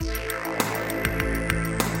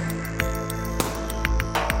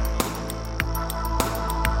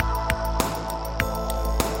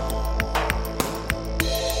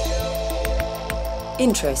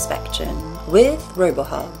Introspection with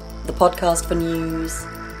RoboHub, the podcast for news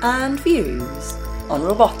and views on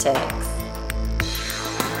robotics.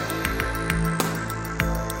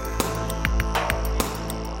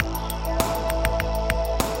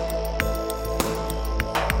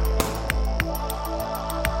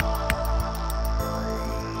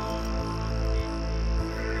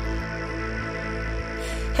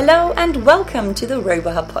 Hello and welcome to the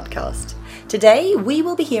RoboHub podcast. Today we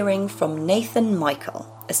will be hearing from Nathan Michael,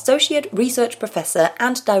 Associate Research Professor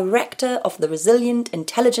and Director of the Resilient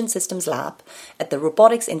Intelligent Systems Lab at the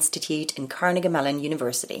Robotics Institute in Carnegie Mellon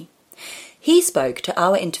University. He spoke to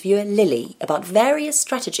our interviewer Lily about various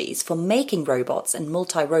strategies for making robots and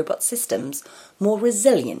multi-robot systems more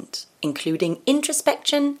resilient, including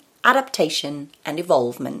introspection, adaptation, and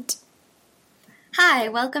evolvement. Hi,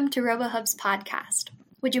 welcome to RoboHub's podcast.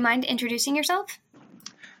 Would you mind introducing yourself?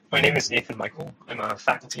 My name is Nathan Michael. I'm a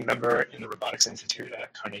faculty member in the Robotics Institute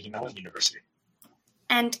at Carnegie Mellon University.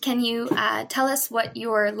 And can you tell us what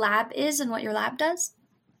your lab is and what your lab does?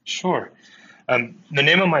 Sure. The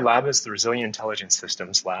name of my lab is the Resilient Intelligent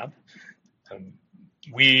Systems Lab.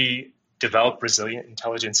 We develop resilient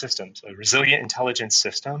intelligent systems. A resilient intelligent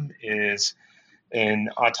system is an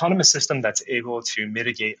autonomous system that's able to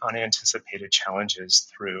mitigate unanticipated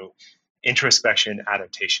challenges through introspection,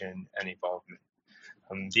 adaptation, and evolvement.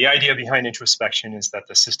 The idea behind introspection is that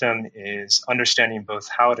the system is understanding both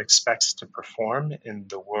how it expects to perform in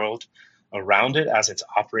the world around it as it's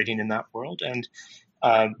operating in that world, and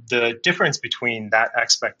the difference between that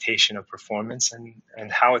expectation of performance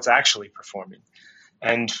and how it's actually performing.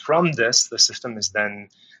 And from this, the system is then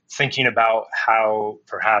thinking about how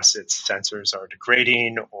perhaps its sensors are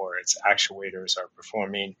degrading or its actuators are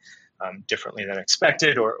performing differently than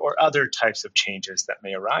expected, or other types of changes that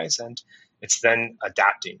may arise. And it's then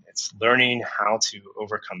adapting. It's learning how to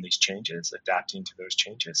overcome these changes, adapting to those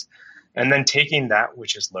changes, and then taking that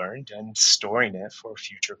which is learned and storing it for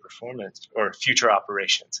future performance or future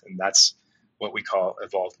operations. And that's what we call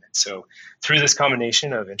evolvement. So through this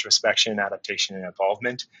combination of introspection, adaptation, and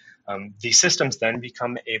evolvement, these systems then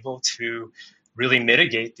become able to really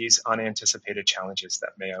mitigate these unanticipated challenges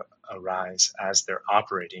that may arise as they're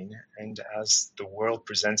operating and as the world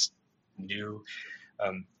presents new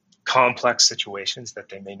complex situations that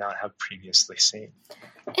they may not have previously seen.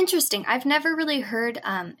 Interesting. I've never really heard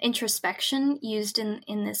introspection used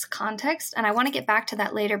in this context, and I want to get back to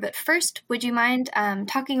that later. But first, would you mind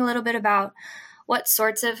talking a little bit about what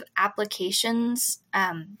sorts of applications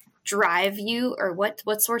drive you, or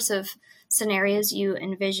what sorts of scenarios you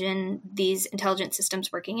envision these intelligent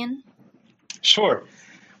systems working in? Sure.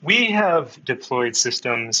 We have deployed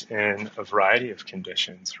systems in a variety of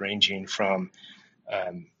conditions, ranging from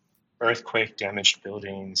earthquake-damaged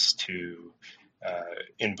buildings to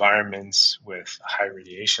environments with high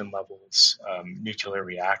radiation levels, nuclear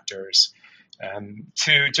reactors,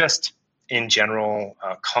 to just, in general,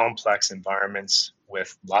 complex environments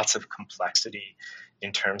with lots of complexity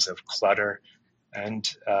in terms of clutter. And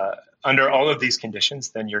under all of these conditions,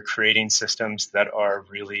 then you're creating systems that are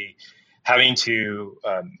really having to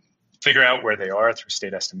figure out where they are through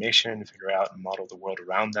state estimation, figure out and model the world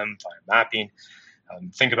around them via mapping,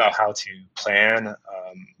 think about how to plan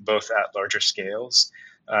both at larger scales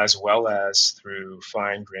as well as through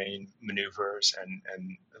fine-grained maneuvers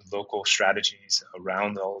and local strategies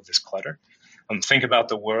around all of this clutter. Think about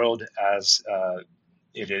the world as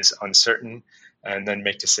it is uncertain, and then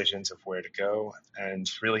make decisions of where to go, and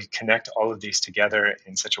really connect all of these together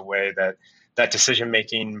in such a way that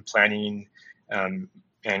decision-making, planning,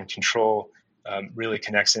 and control really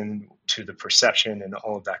connects in to the perception and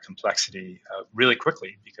all of that complexity really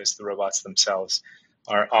quickly, because the robots themselves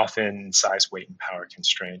are often size, weight, and power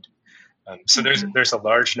constrained. So there's a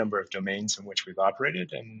large number of domains in which we've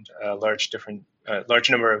operated, and a large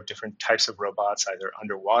number of different types of robots, either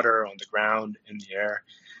underwater, on the ground, in the air,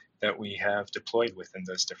 that we have deployed within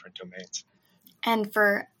those different domains. And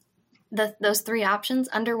for those three options,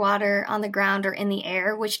 underwater, on the ground, or in the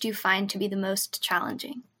air, which do you find to be the most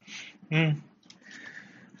challenging?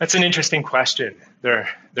 That's an interesting question.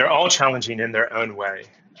 They're all challenging in their own way.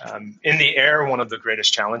 In the air, one of the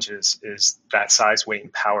greatest challenges is that size, weight,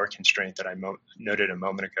 and power constraint that I noted a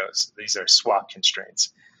moment ago. So these are swap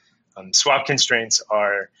constraints. Swap constraints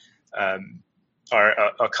are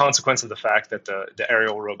a consequence of the fact that the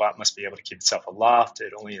aerial robot must be able to keep itself aloft.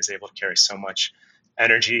 It only is able to carry so much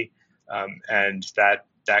energy, and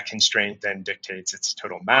that constraint then dictates its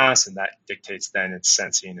total mass, and that dictates then its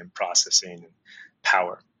sensing and processing and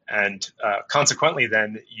power. And consequently,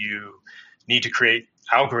 then you need to create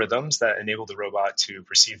algorithms that enable the robot to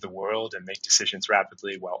perceive the world and make decisions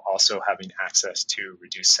rapidly while also having access to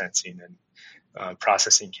reduced sensing and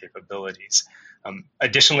processing capabilities.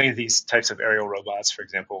 Additionally, these types of aerial robots, for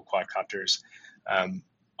example, quadcopters,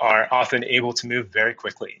 are often able to move very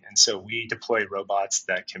quickly. And so we deploy robots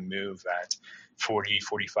that can move at 40,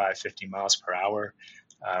 45, 50 miles per hour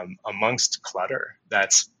amongst clutter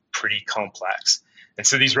that's pretty complex. And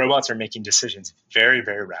so these robots are making decisions very,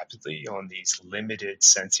 very rapidly on these limited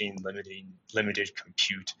sensing, limited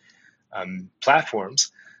compute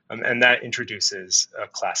platforms. And that introduces a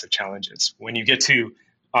class of challenges. When you get to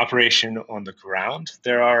operation on the ground,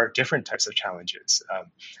 there are different types of challenges.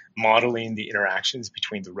 Modeling the interactions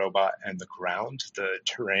between the robot and the ground, the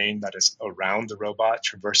terrain that is around the robot,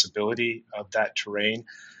 traversability of that terrain,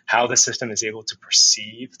 how the system is able to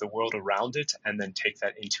perceive the world around it and then take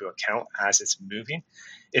that into account as it's moving.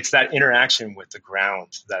 It's that interaction with the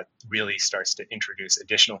ground that really starts to introduce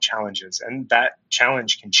additional challenges. And that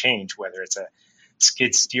challenge can change whether it's a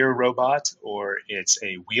skid steer robot or it's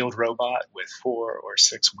a wheeled robot with 4 or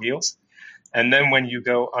 6 wheels. And then when you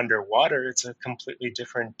go underwater, it's a completely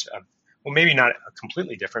different, well, maybe not a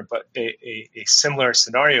completely different, but a similar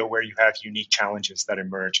scenario where you have unique challenges that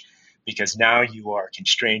emerge because now you are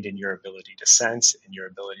constrained in your ability to sense and your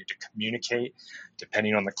ability to communicate.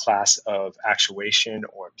 Depending on the class of actuation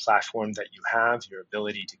or platform that you have, your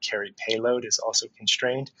ability to carry payload is also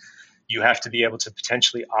constrained. You have to be able to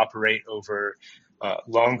potentially operate over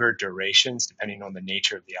longer durations depending on the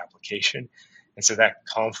nature of the application. And so that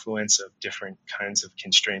confluence of different kinds of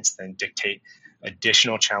constraints then dictate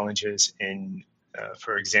additional challenges in,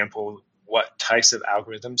 for example, what types of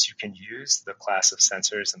algorithms you can use, the class of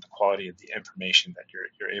sensors, and the quality of the information that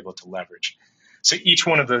you're able to leverage. So each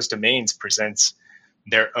one of those domains presents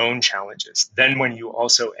their own challenges. Then when you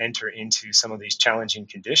also enter into some of these challenging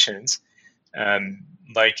conditions,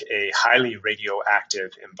 like a highly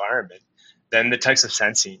radioactive environment, then the types of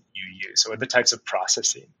sensing you use or the types of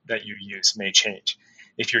processing that you use may change.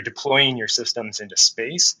 If you're deploying your systems into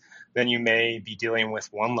space, then you may be dealing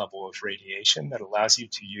with one level of radiation that allows you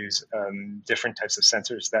to use different types of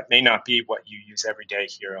sensors that may not be what you use every day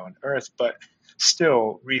here on Earth, but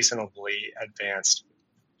still reasonably advanced.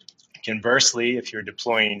 Conversely, if you're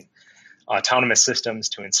deploying autonomous systems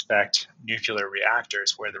to inspect nuclear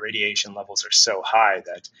reactors where the radiation levels are so high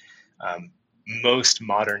that most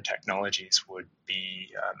modern technologies would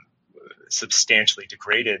be substantially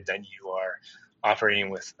degraded, then you are operating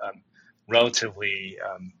with relatively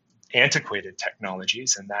antiquated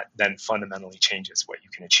technologies, and that then fundamentally changes what you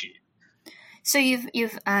can achieve. So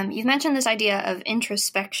you've mentioned this idea of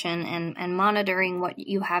introspection and monitoring what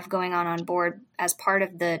you have going on board as part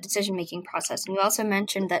of the decision-making process. And you also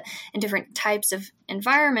mentioned that in different types of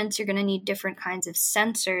environments, you're going to need different kinds of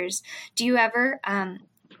sensors. Do you ever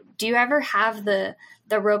have the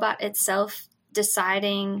robot itself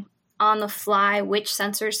deciding on the fly which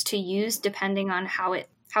sensors to use depending on how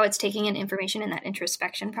it's taking in information in that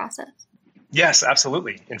introspection process? Yes,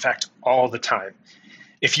 absolutely. In fact, all the time.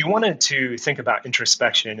 If you wanted to think about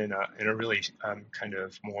introspection in a really kind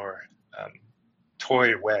of more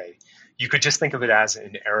toy way, you could just think of it as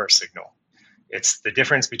an error signal. It's the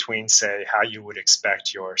difference between, say, how you would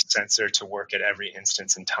expect your sensor to work at every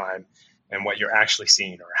instance in time and what you're actually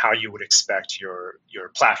seeing, or how you would expect your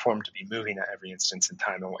platform to be moving at every instance in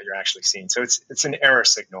time and what you're actually seeing. So it's an error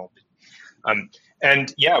signal.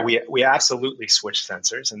 And yeah, we absolutely switch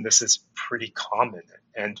sensors, and this is pretty common.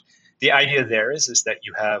 And the idea there is that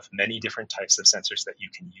you have many different types of sensors that you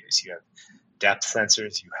can use. You have depth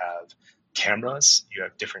sensors, you have cameras, you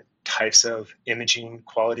have different types of imaging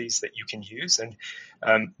qualities that you can use. And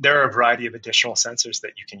there are a variety of additional sensors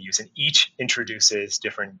that you can use, and each introduces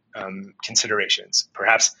different considerations.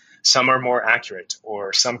 Perhaps some are more accurate,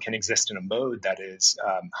 or some can exist in a mode that is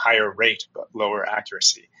higher rate but lower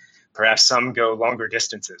accuracy. Perhaps some go longer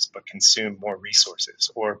distances but consume more resources,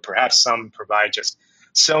 or perhaps some provide just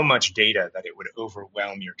so much data that it would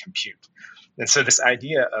overwhelm your compute. And so this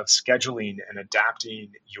idea of scheduling and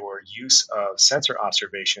adapting your use of sensor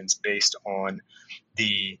observations based on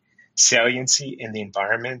the saliency in the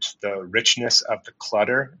environment, the richness of the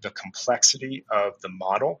clutter, the complexity of the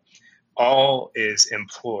model, all is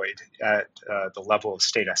employed at the level of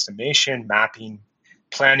state estimation, mapping,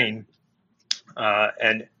 planning,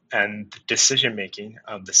 and decision-making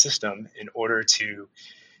of the system in order to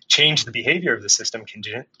change the behavior of the system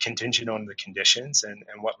contingent on the conditions and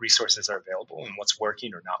what resources are available and what's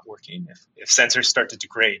working or not working. If sensors start to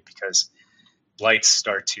degrade because lights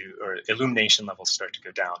or illumination levels start to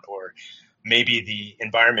go down, or maybe the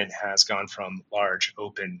environment has gone from large,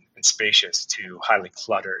 open, and spacious to highly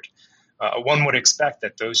cluttered, one would expect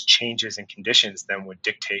that those changes in conditions then would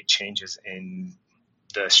dictate changes in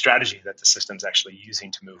the strategy that the system's actually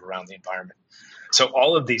using to move around the environment. So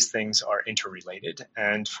all of these things are interrelated.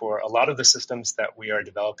 And for a lot of the systems that we are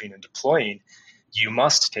developing and deploying, you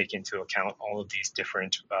must take into account all of these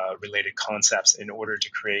different related concepts in order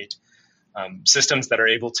to create systems that are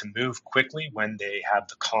able to move quickly when they have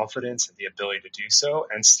the confidence and the ability to do so,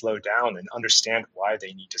 and slow down and understand why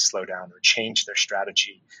they need to slow down or change their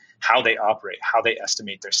strategy, how they operate, how they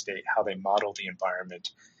estimate their state, how they model the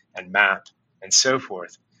environment and map and so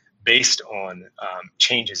forth based on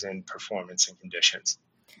changes in performance and conditions.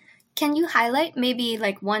 Can you highlight maybe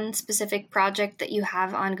like one specific project that you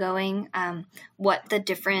have ongoing, what the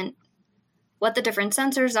different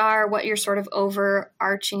sensors are, what your sort of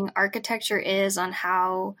overarching architecture is on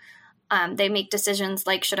how they make decisions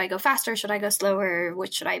like, should I go faster, should I go slower,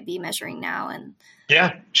 what should I be measuring now? And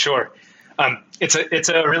yeah, sure. It's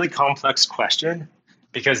a really complex question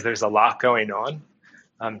because there's a lot going on.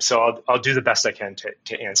 So I'll do the best I can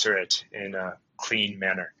to answer it in a clean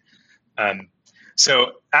manner.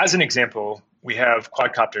 So as an example, we have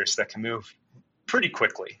quadcopters that can move pretty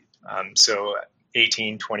quickly. So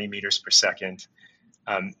 18, 20 meters per second.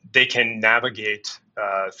 They can navigate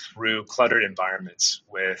through cluttered environments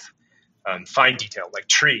with fine detail like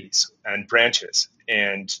trees and branches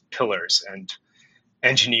and pillars and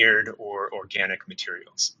engineered or organic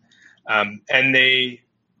materials. And they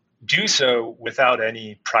do so without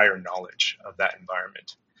any prior knowledge of that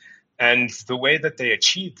environment. And the way that they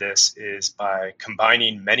achieve this is by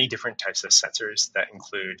combining many different types of sensors that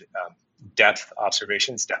include depth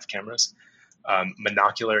observations, depth cameras,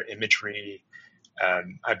 monocular imagery.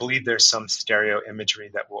 I believe there's some stereo imagery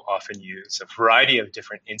that we'll often use, a variety of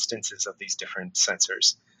different instances of these different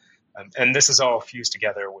sensors. And this is all fused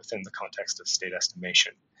together within the context of state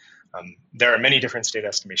estimation. There are many different state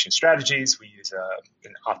estimation strategies. We use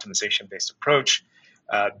an optimization-based approach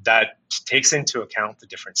that takes into account the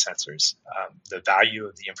different sensors, the value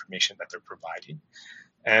of the information that they're providing,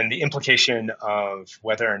 and the implication of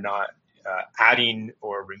whether or not adding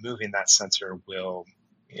or removing that sensor will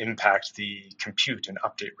impact the compute and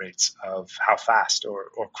update rates of how fast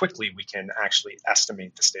or quickly we can actually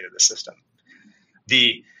estimate the state of the system.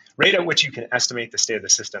 The rate at which you can estimate the state of the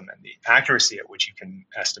system and the accuracy at which you can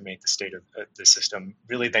estimate the state of the system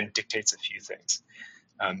really then dictates a few things.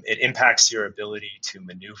 It impacts your ability to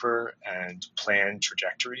maneuver and plan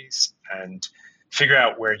trajectories and figure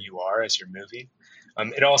out where you are as you're moving.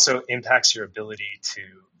 It also impacts your ability to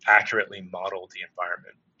accurately model the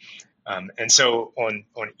environment. And so on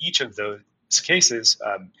each of those cases,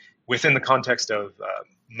 within the context of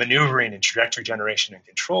maneuvering and trajectory generation and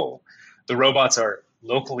control, the robots are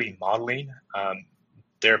locally modeling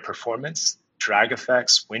their performance, drag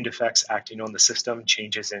effects, wind effects acting on the system,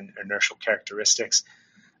 changes in inertial characteristics,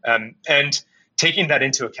 and taking that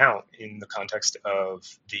into account in the context of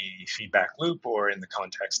the feedback loop or in the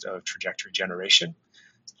context of trajectory generation,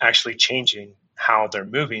 actually changing how they're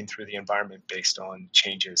moving through the environment based on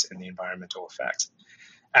changes in the environmental effects.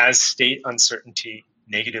 As state uncertainty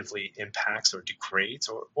negatively impacts or degrades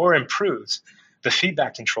or improves, the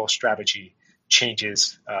feedback control strategy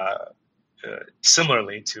changes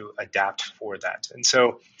similarly to adapt for that. And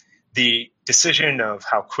so the decision of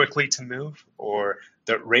how quickly to move or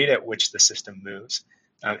the rate at which the system moves,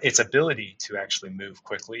 its ability to actually move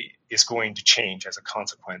quickly is going to change as a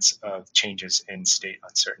consequence of changes in state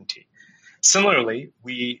uncertainty. Similarly,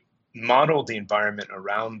 we model the environment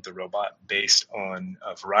around the robot based on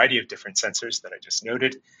a variety of different sensors that I just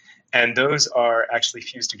noted, and those are actually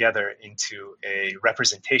fused together into a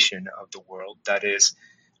representation of the world that is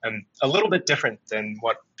a little bit different than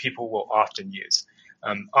what people will often use.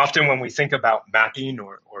 Often when we think about mapping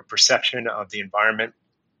or perception of the environment,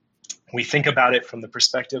 we think about it from the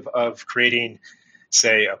perspective of creating,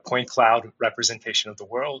 say, a point cloud representation of the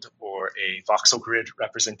world or a voxel grid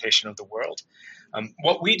representation of the world.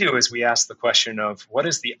 What we do is we ask the question of what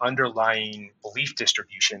is the underlying belief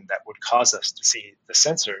distribution that would cause us to see the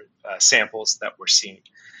sensor samples that we're seeing.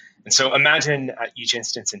 And so imagine at each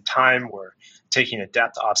instance in time, we're taking a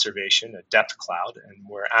depth observation, a depth cloud, and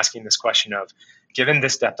we're asking this question of, given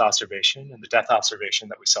this depth observation and the depth observation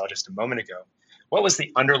that we saw just a moment ago, what was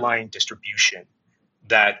the underlying distribution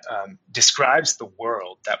that describes the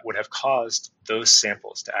world that would have caused those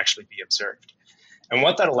samples to actually be observed? And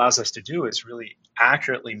what that allows us to do is really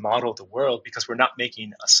accurately model the world because we're not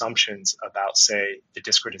making assumptions about, say, the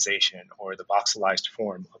discretization or the voxelized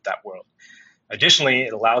form of that world. Additionally,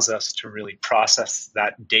 it allows us to really process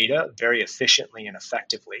that data very efficiently and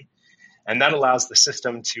effectively. And that allows the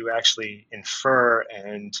system to actually infer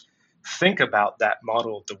and think about that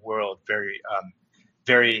model of the world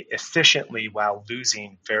very efficiently while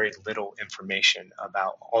losing very little information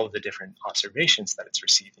about all of the different observations that it's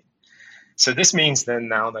receiving. So this means then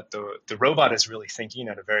now that the robot is really thinking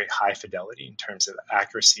at a very high fidelity in terms of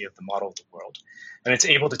accuracy of the model of the world. And it's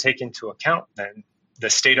able to take into account then the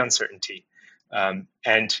state uncertainty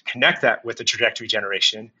and connect that with the trajectory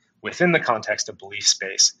generation within the context of belief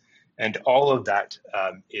space. And all of that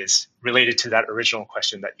is related to that original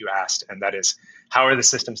question that you asked, and that is, how are the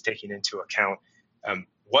systems taking into account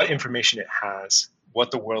what information it has, what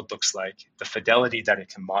the world looks like, the fidelity that it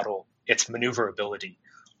can model, its maneuverability,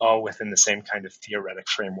 all within the same kind of theoretic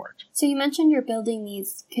framework. So you mentioned you're building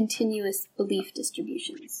these continuous belief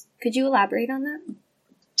distributions. Could you elaborate on that?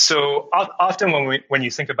 So often when you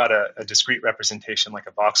think about a discrete representation like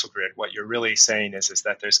a voxel grid, what you're really saying is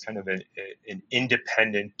that there's kind of an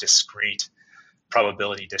independent, discrete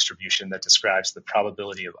probability distribution that describes the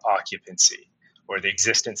probability of occupancy or the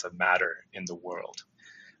existence of matter in the world.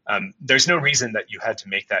 There's no reason that you had to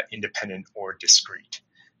make that independent or discrete.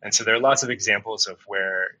 And so there are lots of examples of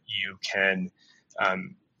where you can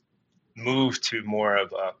move to more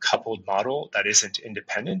of a coupled model that isn't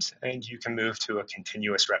independent, and you can move to a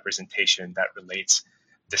continuous representation that relates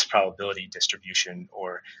this probability distribution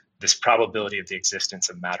or this probability of the existence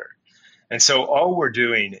of matter. And so all we're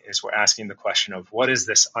doing is we're asking the question of what is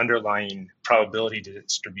this underlying probability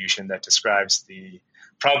distribution that describes the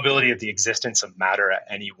probability of the existence of matter at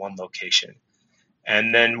any one location.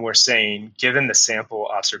 And then we're saying, given the sample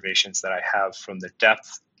observations that I have from the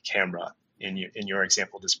depth camera, in your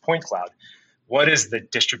example, this point cloud, what is the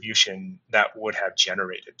distribution that would have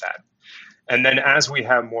generated that? And then as we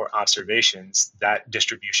have more observations, that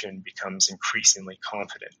distribution becomes increasingly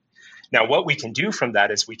confident. Now, what we can do from that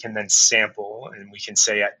is we can then sample, and we can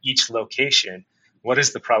say at each location, what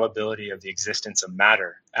is the probability of the existence of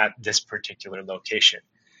matter at this particular location?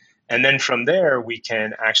 And then from there, we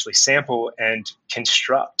can actually sample and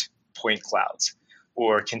construct point clouds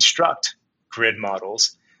or construct grid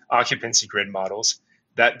models, occupancy grid models,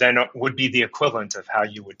 that then would be the equivalent of how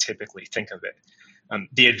you would typically think of it.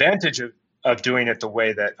 The advantage of doing it the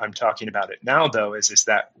way that I'm talking about it now, though, is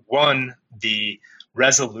that one, the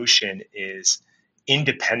resolution is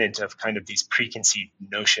independent of kind of these preconceived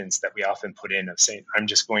notions that we often put in of saying, I'm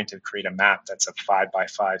just going to create a map that's a 5 by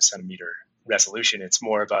 5 centimeter resolution. It's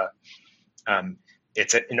more of an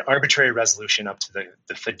arbitrary resolution up to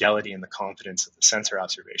the fidelity and the confidence of the sensor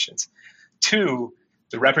observations. Two,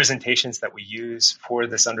 the representations that we use for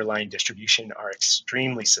this underlying distribution are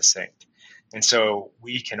extremely succinct. And so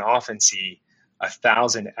we can often see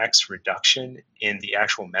 1,000x reduction in the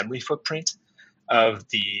actual memory footprint of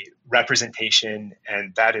the representation.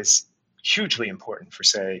 And that is hugely important for,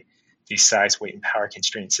 say, these size, weight, and power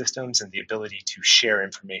constrained systems and the ability to share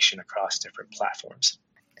information across different platforms.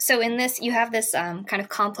 So in this, you have this kind of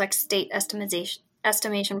complex state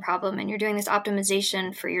estimation problem, and you're doing this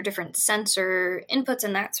optimization for your different sensor inputs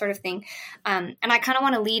and that sort of thing. And I kind of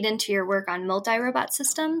want to lead into your work on multi-robot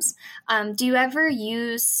systems. Do you ever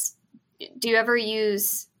use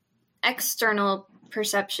external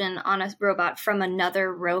perception on a robot from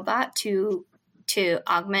another robot to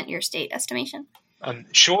augment your state estimation?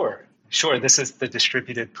 Sure. This is the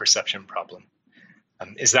distributed perception problem.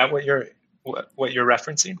 Is that what you're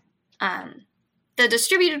referencing? The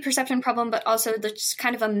distributed perception problem, but also just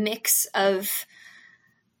kind of a mix of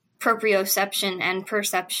proprioception and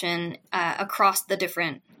perception across the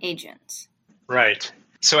different agents. Right.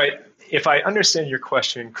 So if I understand your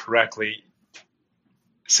question correctly,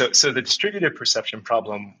 so the distributed perception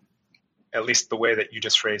problem, at least the way that you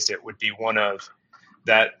just phrased it, would be one of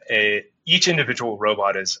that each individual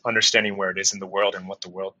robot is understanding where it is in the world and what the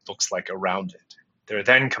world looks like around it. They're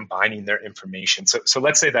then combining their information. So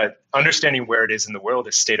let's say that understanding where it is in the world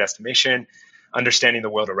is state estimation, understanding the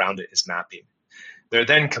world around it is mapping. They're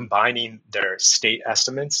then combining their state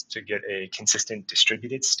estimates to get a consistent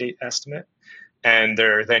distributed state estimate. And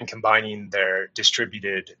they're then combining their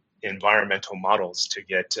distributed environmental models to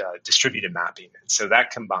get distributed mapping. And so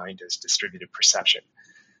that combined is distributed perception.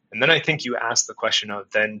 And then I think you asked the question of,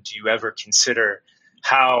 then do you ever consider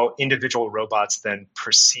how individual robots then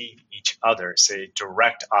perceive each other, say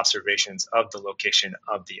direct observations of the location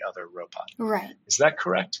of the other robot? Right. Is that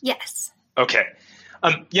correct? Yes. Okay.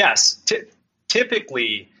 Yes.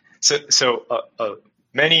 Typically,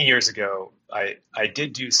 many years ago, I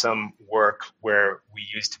did do some work where we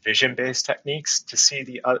used vision-based techniques to see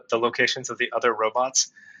the locations of the other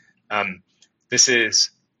robots. This is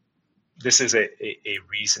a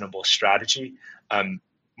reasonable strategy.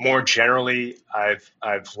 More generally, I've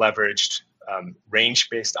leveraged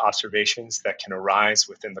range-based observations that can arise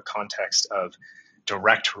within the context of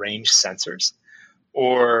direct range sensors,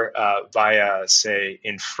 or via, say,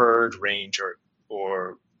 inferred range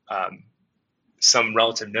or some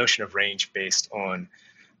relative notion of range based on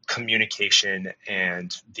communication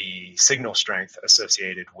and the signal strength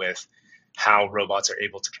associated with how robots are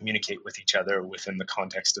able to communicate with each other within the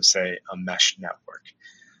context of, say, a mesh network.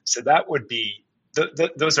 So that would be,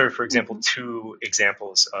 those are, for example, two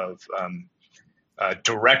examples of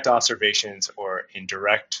direct observations or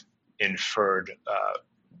indirect inferred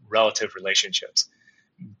relative relationships.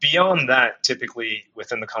 Beyond that, typically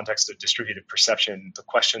within the context of distributed perception, the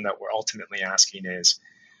question that we're ultimately asking is,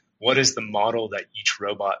 what is the model that each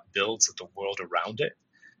robot builds of the world around it?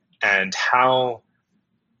 And how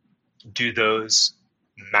do those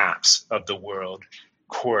maps of the world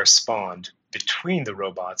correspond between the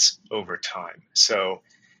robots over time? So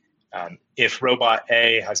if robot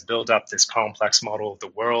A has built up this complex model of the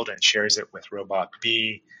world and shares it with robot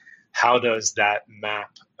B, how does that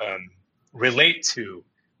map relate to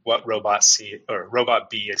what robot C or robot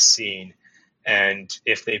B is seeing, and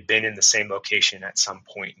if they've been in the same location at some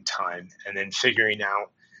point in time, and then figuring out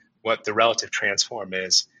what the relative transform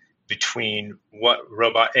is between what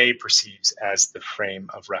robot A perceives as the frame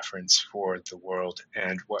of reference for the world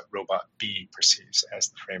and what robot B perceives as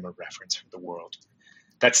the frame of reference for the world.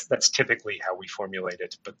 That's typically how we formulate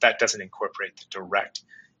it, but that doesn't incorporate the direct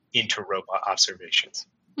inter-robot observations.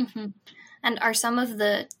 Mm-hmm. And are some of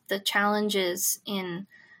the challenges in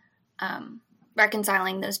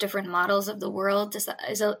reconciling those different models of the world,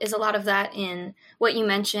 is a lot of that in what you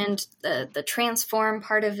mentioned, the transform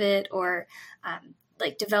part of it, or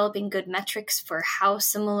like developing good metrics for how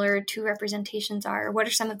similar two representations are? Or what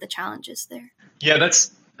are some of the challenges there? Yeah,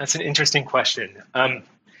 that's an interesting question.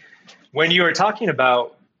 When you are talking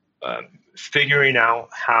about figuring out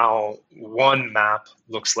how one map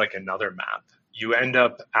looks like another map, you end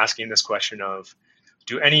up asking this question of,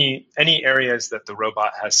 do any areas that the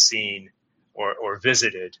robot has seen or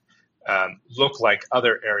visited look like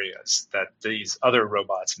other areas that these other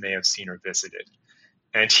robots may have seen or visited?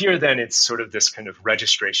 And here then it's sort of this kind of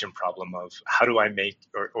registration problem of how do I make,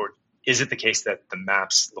 or is it the case that the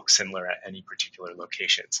maps look similar at any particular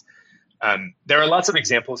locations? There are lots of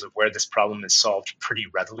examples of where this problem is solved pretty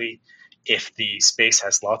readily. If the space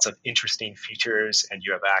has lots of interesting features and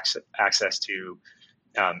you have access to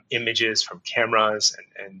images from cameras,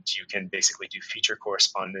 and you can basically do feature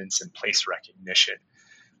correspondence and place recognition.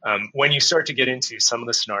 When you start to get into some of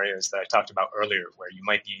the scenarios that I talked about earlier, where you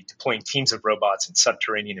might be deploying teams of robots in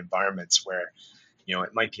subterranean environments where,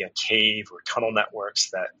 it might be a cave or tunnel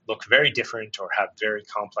networks that look very different or have very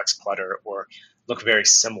complex clutter or look very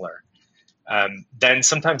similar, then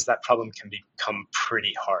sometimes that problem can become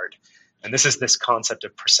pretty hard. And this is this concept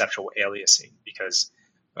of perceptual aliasing, because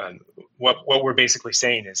what we're basically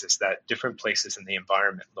saying is that different places in the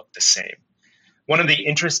environment look the same. One of the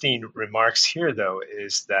interesting remarks here, though,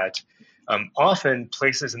 is that often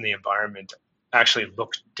places in the environment actually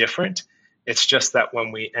look different. It's just that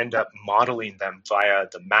when we end up modeling them via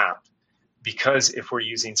the map, because if we're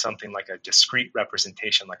using something like a discrete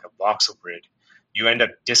representation like a voxel grid, you end up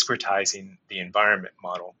discretizing the environment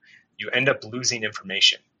model. You end up losing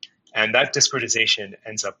information. And that discretization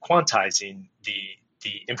ends up quantizing the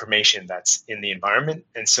information that's in the environment.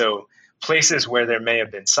 And so places where there may have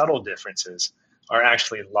been subtle differences are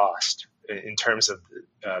actually lost in terms of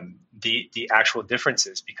the actual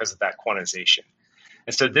differences because of that quantization.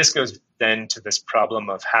 And so this goes then to this problem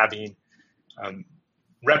of having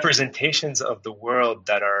representations of the world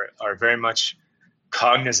that are very much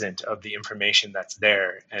cognizant of the information that's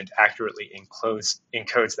there and accurately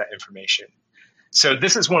encodes that information. So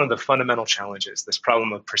this is one of the fundamental challenges, this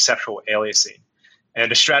problem of perceptual aliasing.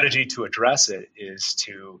 And a strategy to address it is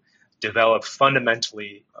to develop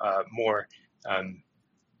fundamentally more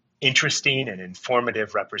interesting and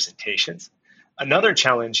informative representations. Another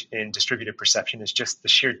challenge in distributed perception is just the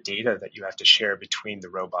sheer data that you have to share between the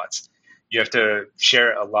robots. You have to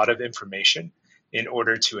share a lot of information in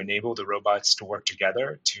order to enable the robots to work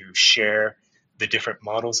together, to share the different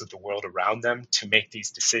models of the world around them, to make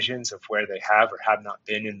these decisions of where they have or have not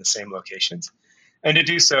been in the same locations, and to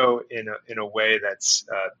do so in a way that's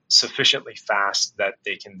sufficiently fast that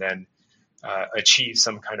they can then achieve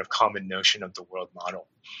some kind of common notion of the world model.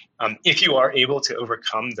 If you are able to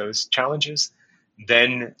overcome those challenges,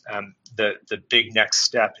 then the big next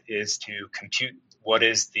step is to compute what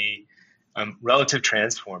is the relative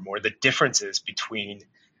transform or the differences between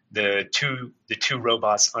the two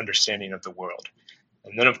robots' understanding of the world.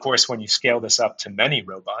 And then, of course, when you scale this up to many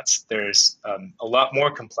robots, there's a lot more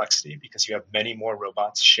complexity because you have many more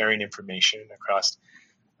robots sharing information across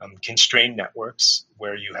constrained networks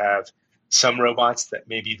where you have some robots that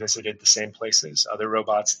maybe visited the same places, other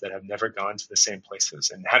robots that have never gone to the same places,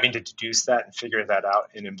 and having to deduce that and figure that out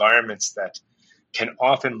in environments that can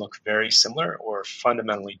often look very similar or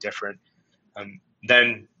fundamentally different,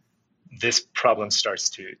 then this problem starts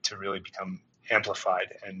to really become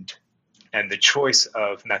amplified, and the choice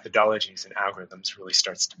of methodologies and algorithms really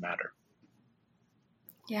starts to matter.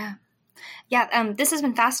 Yeah. Yeah, this has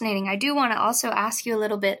been fascinating. I do want to also ask you a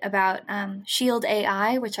little bit about Shield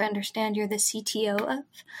AI, which I understand you're the CTO of.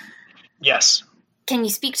 Yes. Can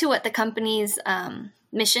you speak to what the company's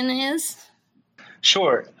mission is?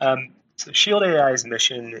 Sure. So Shield AI's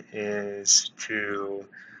mission is to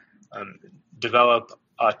develop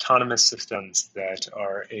autonomous systems that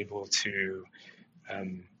are able to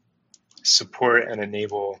support and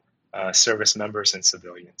enable service members and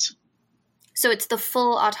civilians. So it's the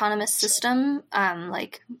full autonomous system,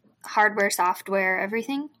 like hardware, software,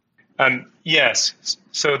 everything? Yes.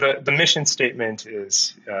 So the mission statement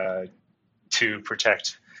is to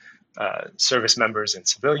protect service members and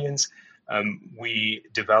civilians. We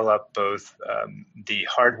develop both the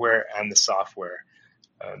hardware and the software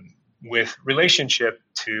with relationship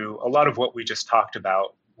to a lot of what we just talked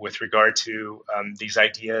about with regard to these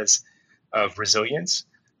ideas of resilience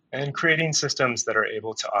and creating systems that are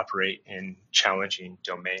able to operate in challenging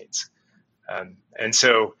domains. And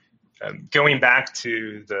so going back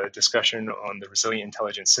to the discussion on the Resilient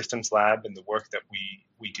Intelligent Systems Lab and the work that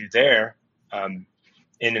we do there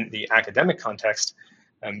in the academic context,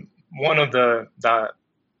 one of the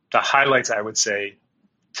highlights, I would say,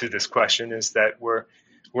 to this question is that we're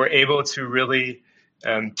able to really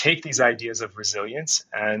take these ideas of resilience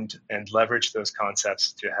and leverage those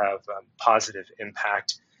concepts to have positive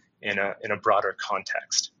impact in a broader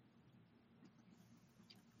context.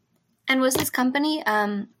 And was this company,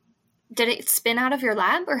 did it spin out of your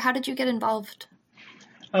lab, or how did you get involved?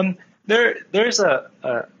 There's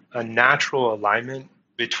a natural alignment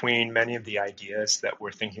between many of the ideas that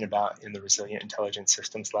we're thinking about in the Resilient Intelligent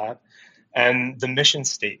Systems Lab and the mission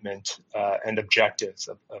statement and objectives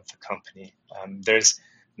of the company. There's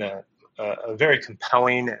a very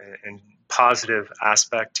compelling and positive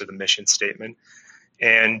aspect to the mission statement.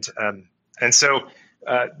 And so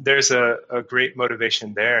there's a great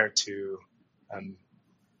motivation there to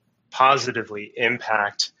positively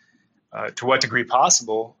impact, to what degree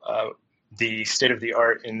possible, the state of the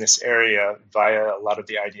art in this area via a lot of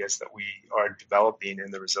the ideas that we are developing in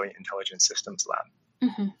the Resilient Intelligent Systems Lab.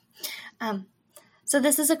 Mm-hmm. So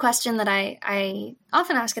this is a question that I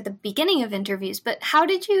often ask at the beginning of interviews, but how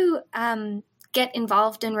did you get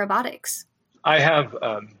involved in robotics? I have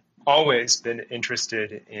always been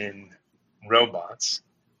interested in robots.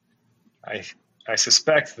 I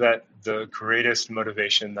suspect that the greatest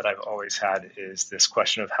motivation that I've always had is this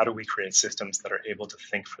question of how do we create systems that are able to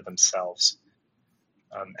think for themselves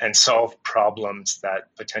and solve problems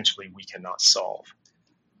that potentially we cannot solve.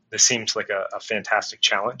 This seems like a fantastic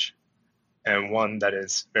challenge and one that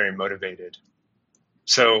is very motivated.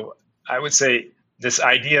 So I would say this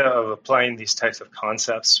idea of applying these types of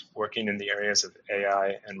concepts, working in the areas of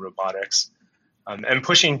AI and robotics, and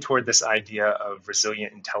pushing toward this idea of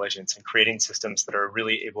resilient intelligence and creating systems that are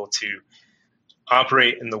really able to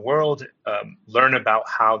operate in the world, learn about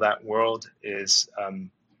how that world is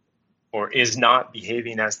or is not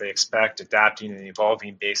behaving as they expect, adapting and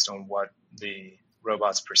evolving based on what the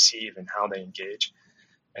robots perceive and how they engage.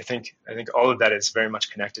 I think all of that is very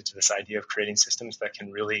much connected to this idea of creating systems that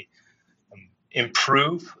can really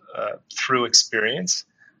improve through experience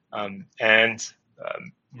and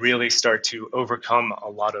really start to overcome a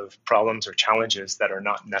lot of problems or challenges that are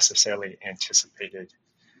not necessarily anticipated,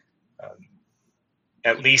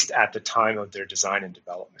 at least at the time of their design and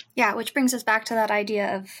development. Yeah, which brings us back to that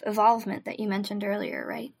idea of evolvement that you mentioned earlier,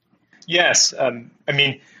 right? Yes. I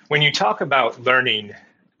mean, when you talk about learning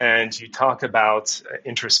and you talk about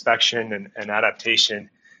introspection and adaptation,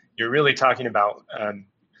 you're really talking about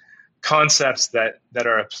concepts that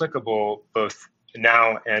are applicable both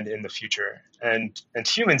now and in the future. And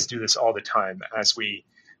humans do this all the time. As we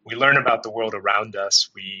learn about the world around us,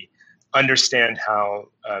 we understand how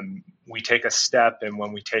we take a step, and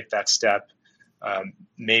when we take that step,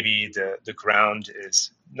 maybe the ground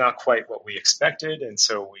is not quite what we expected, and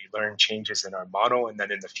so we learn changes in our model, and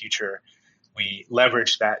then in the future, we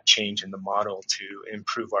leverage that change in the model to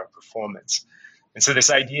improve our performance. And so this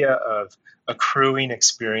idea of accruing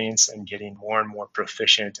experience and getting more and more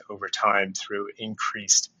proficient over time through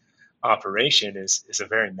increased operation is a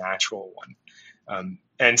very natural one.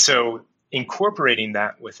 And so incorporating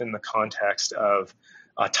that within the context of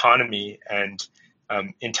autonomy and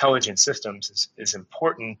intelligent systems is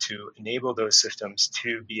important to enable those systems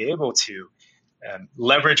to be able to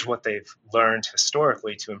leverage what they've learned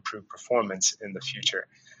historically to improve performance in the future.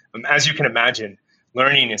 As you can imagine,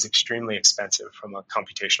 learning is extremely expensive from a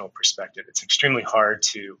computational perspective. It's extremely hard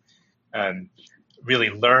to really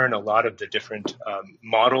learn a lot of the different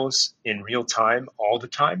models in real time all the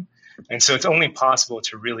time. And so it's only possible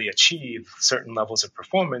to really achieve certain levels of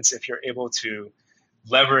performance if you're able to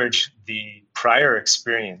leverage the prior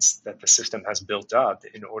experience that the system has built up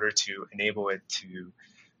in order to enable it to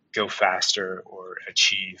go faster or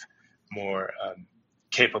achieve more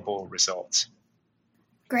capable results.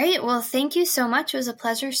 Great. Well, thank you so much. It was a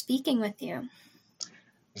pleasure speaking with you.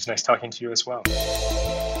 It was nice talking to you as well.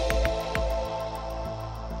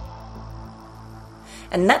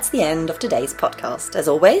 And that's the end of today's podcast. As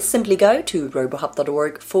always, simply go to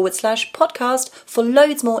robohub.org/podcast for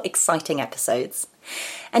loads more exciting episodes.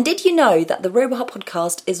 And did you know that the RoboHub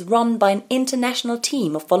podcast is run by an international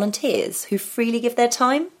team of volunteers who freely give their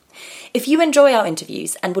time? If you enjoy our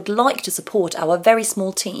interviews and would like to support our very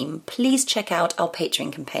small team, please check out our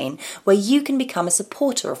Patreon campaign, where you can become a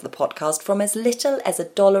supporter of the podcast from as little as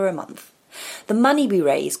 $1 a month. The money we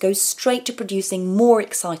raise goes straight to producing more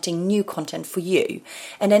exciting new content for you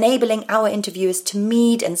and enabling our interviewers to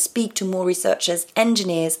meet and speak to more researchers,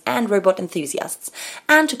 engineers and robot enthusiasts,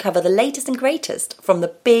 and to cover the latest and greatest from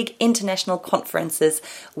the big international conferences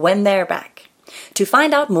when they're back. To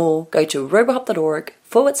find out more, go to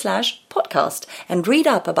robohub.org/podcast and read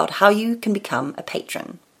up about how you can become a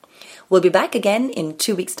patron. We'll be back again in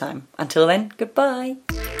 2 weeks' time. Until then, goodbye.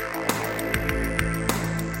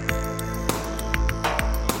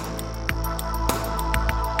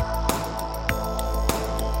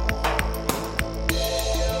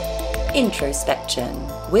 Introspection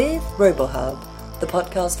with RoboHub, the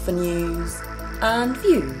podcast for news and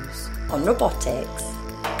views on robotics.